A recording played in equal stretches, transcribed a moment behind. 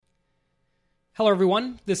Hello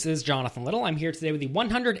everyone, this is Jonathan Little. I'm here today with the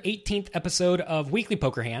 118th episode of Weekly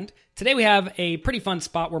Poker Hand. Today we have a pretty fun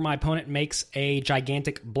spot where my opponent makes a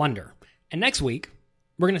gigantic blunder. And next week,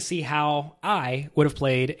 we're going to see how I would have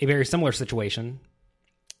played a very similar situation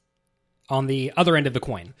on the other end of the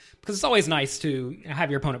coin. Because it's always nice to have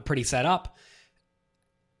your opponent pretty set up.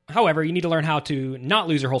 However, you need to learn how to not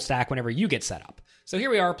lose your whole stack whenever you get set up. So here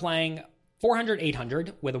we are playing 400,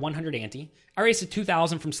 800 with a 100 ante. I raised a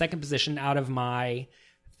 2,000 from second position out of my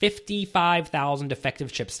 55,000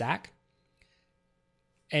 effective chip stack.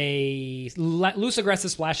 A loose aggressive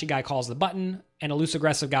splashy guy calls the button, and a loose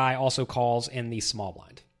aggressive guy also calls in the small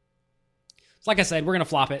blind. So like I said, we're going to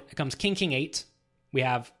flop it. It comes king, king, 8. We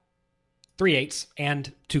have 3 8s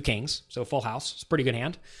and 2 kings, so full house. It's a pretty good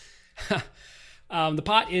hand. The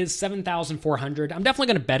pot is 7,400. I'm definitely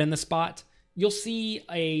going to bet in this spot. You'll see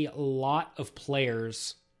a lot of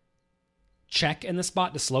players check in the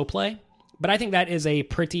spot to slow play, but I think that is a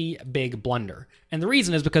pretty big blunder. And the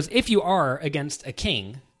reason is because if you are against a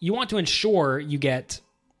king, you want to ensure you get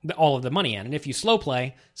all of the money in. And if you slow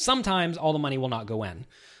play, sometimes all the money will not go in.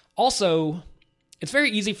 Also, it's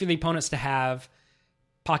very easy for the opponents to have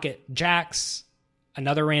pocket jacks,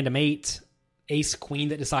 another random 8, ace, queen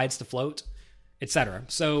that decides to float, etc.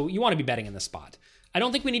 So you want to be betting in this spot. I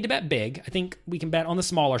don't think we need to bet big. I think we can bet on the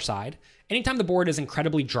smaller side. Anytime the board is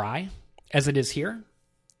incredibly dry, as it is here,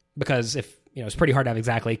 because it's pretty hard to have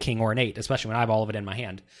exactly a king or an 8, especially when I have all of it in my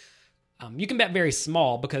hand. You can bet very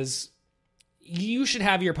small because you should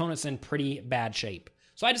have your opponents in pretty bad shape.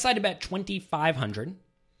 So I decided to bet 2,500,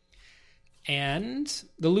 and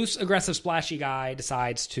the loose aggressive splashy guy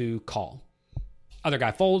decides to call. Other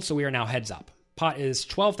guy folds, so we are now heads up. Pot is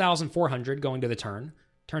 12,400 going to the turn.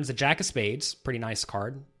 Turns the jack of spades. Pretty nice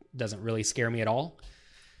card. Doesn't really scare me at all.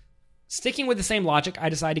 Sticking with the same logic, I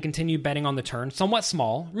decided to continue betting on the turn. Somewhat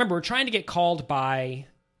small. Remember, we're trying to get called by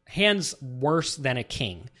hands worse than a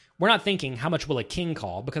king. We're not thinking, how much will a king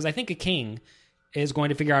call? Because I think a king is going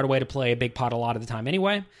to figure out a way to play a big pot a lot of the time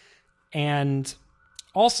anyway. And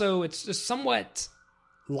also, it's just somewhat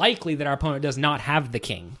likely that our opponent does not have the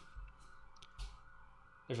king.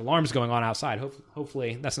 There's alarms going on outside.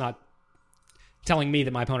 Hopefully, that's not telling me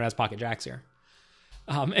that my opponent has pocket jacks here.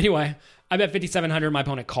 Anyway, I bet 5,700. My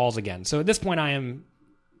opponent calls again. So at this point, I am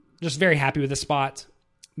just very happy with this spot.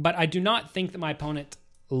 But I do not think that my opponent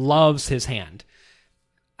loves his hand.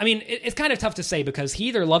 I mean, it's kind of tough to say because he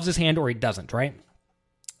either loves his hand or he doesn't, right?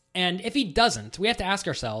 And if he doesn't, we have to ask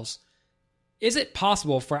ourselves, is it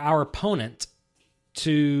possible for our opponent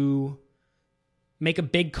to make a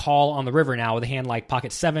big call on the river now with a hand like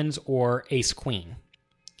pocket sevens or ace queen?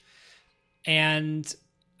 And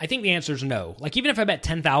I think the answer is no. Like, even if I bet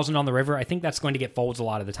 10,000 on the river, I think that's going to get folds a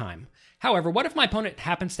lot of the time. However, what if my opponent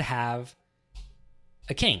happens to have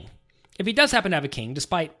a king? If he does happen to have a king,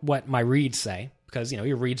 despite what my reads say, because,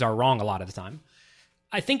 your reads are wrong a lot of the time,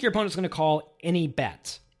 I think your opponent's going to call any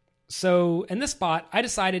bet. So in this spot, I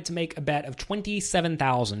decided to make a bet of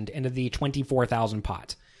 27,000 into the 24,000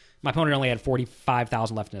 pot. My opponent only had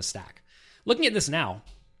 45,000 left in his stack. Looking at this now,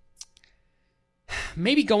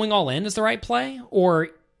 maybe going all in is the right play, or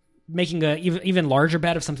making a even larger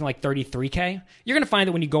bet of something like 33K. You're going to find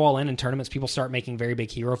that when you go all in tournaments, people start making very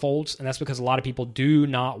big hero folds, and that's because a lot of people do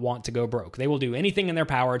not want to go broke. They will do anything in their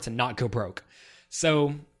power to not go broke.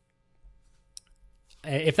 So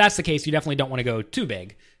if that's the case, you definitely don't want to go too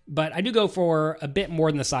big. But I do go for a bit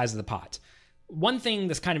more than the size of the pot. One thing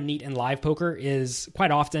that's kind of neat in live poker is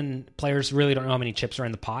quite often players really don't know how many chips are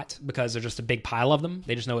in the pot because there's just a big pile of them.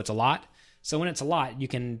 They just know it's a lot. So when it's a lot, you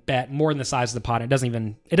can bet more than the size of the pot. It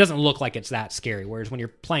doesn't look like it's that scary. Whereas when you're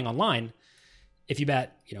playing online, if you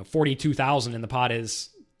bet 42,000 and the pot is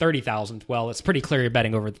 30,000, well, it's pretty clear you're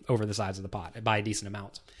betting over the size of the pot by a decent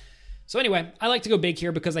amount. So anyway, I like to go big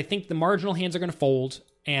here because I think the marginal hands are going to fold,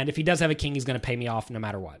 and if he does have a king, he's going to pay me off no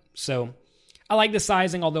matter what. So I like the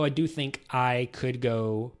sizing, although I do think I could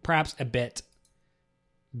go perhaps a bit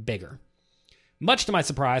bigger. Much to my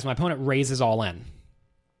surprise, my opponent raises all in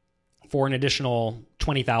for an additional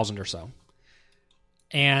 20,000 or so.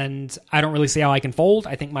 And I don't really see how I can fold.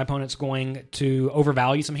 I think my opponent's going to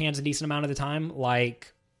overvalue some hands a decent amount of the time,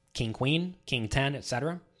 like king, queen, king 10,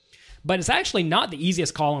 etc. But it's actually not the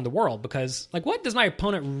easiest call in the world because, what does my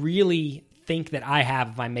opponent really think that I have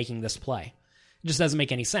if I'm making this play? It just doesn't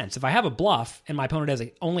make any sense. If I have a bluff and my opponent has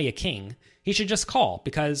only a king, he should just call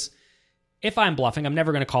because if I'm bluffing, I'm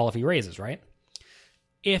never going to call if he raises, right?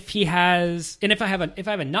 If I have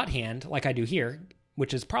a nut hand like I do here,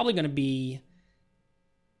 which is probably going to be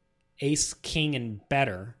ace, king, and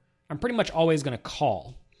better, I'm pretty much always going to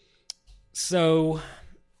call. So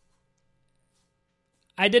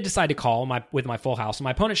I did decide to call with my full house.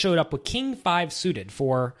 My opponent showed up with king 5 suited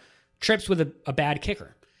for trips with a bad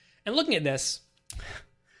kicker. And looking at this,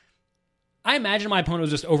 I imagine my opponent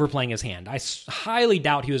was just overplaying his hand. I highly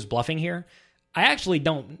doubt he was bluffing here. I actually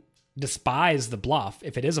don't despise the bluff,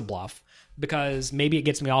 if it is a bluff, because maybe it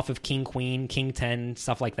gets me off of king, queen, king 10,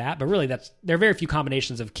 stuff like that. But really, there are very few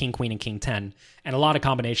combinations of king, queen, and king 10, and a lot of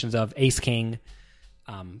combinations of ace, king,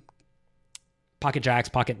 pocket jacks,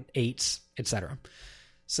 pocket eights, etc.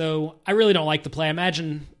 So I really don't like the play. I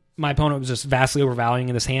imagine my opponent was just vastly overvaluing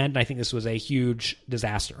in this hand, and I think this was a huge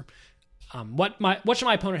disaster. What should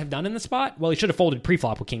my opponent have done in the spot? Well, he should have folded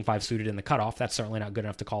preflop with king 5 suited in the cutoff. That's certainly not good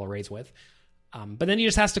enough to call a raise with. But then he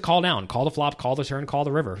just has to call down, call the flop, call the turn, call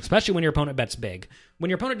the river, especially when your opponent bets big. When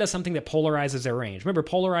your opponent does something that polarizes their range. Remember,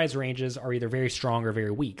 polarized ranges are either very strong or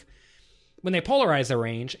very weak. When they polarize their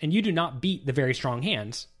range and you do not beat the very strong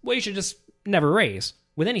hands, well, you should just never raise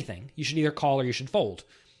with anything. You should either call or you should fold.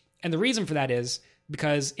 And the reason for that is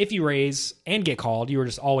because if you raise and get called, you are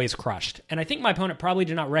just always crushed. And I think my opponent probably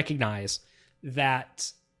did not recognize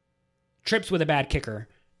that trips with a bad kicker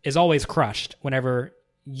is always crushed whenever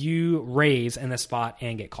you raise in this spot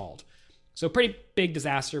and get called. So pretty big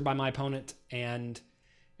disaster by my opponent, and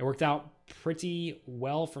it worked out pretty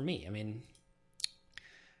well for me. I mean,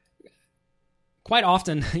 quite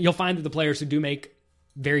often you'll find that the players who do make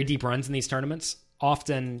very deep runs in these tournaments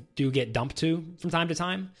often do get dumped to from time to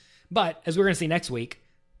time. But as we're going to see next week,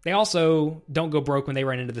 they also don't go broke when they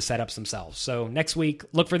run into the setups themselves. So next week,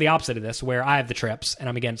 look for the opposite of this, where I have the trips and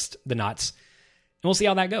I'm against the nuts. And we'll see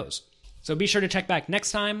how that goes. So be sure to check back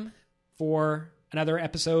next time for another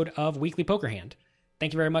episode of Weekly Poker Hand.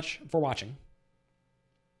 Thank you very much for watching.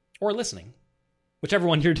 Or listening. Whichever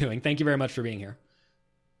one you're doing. Thank you very much for being here.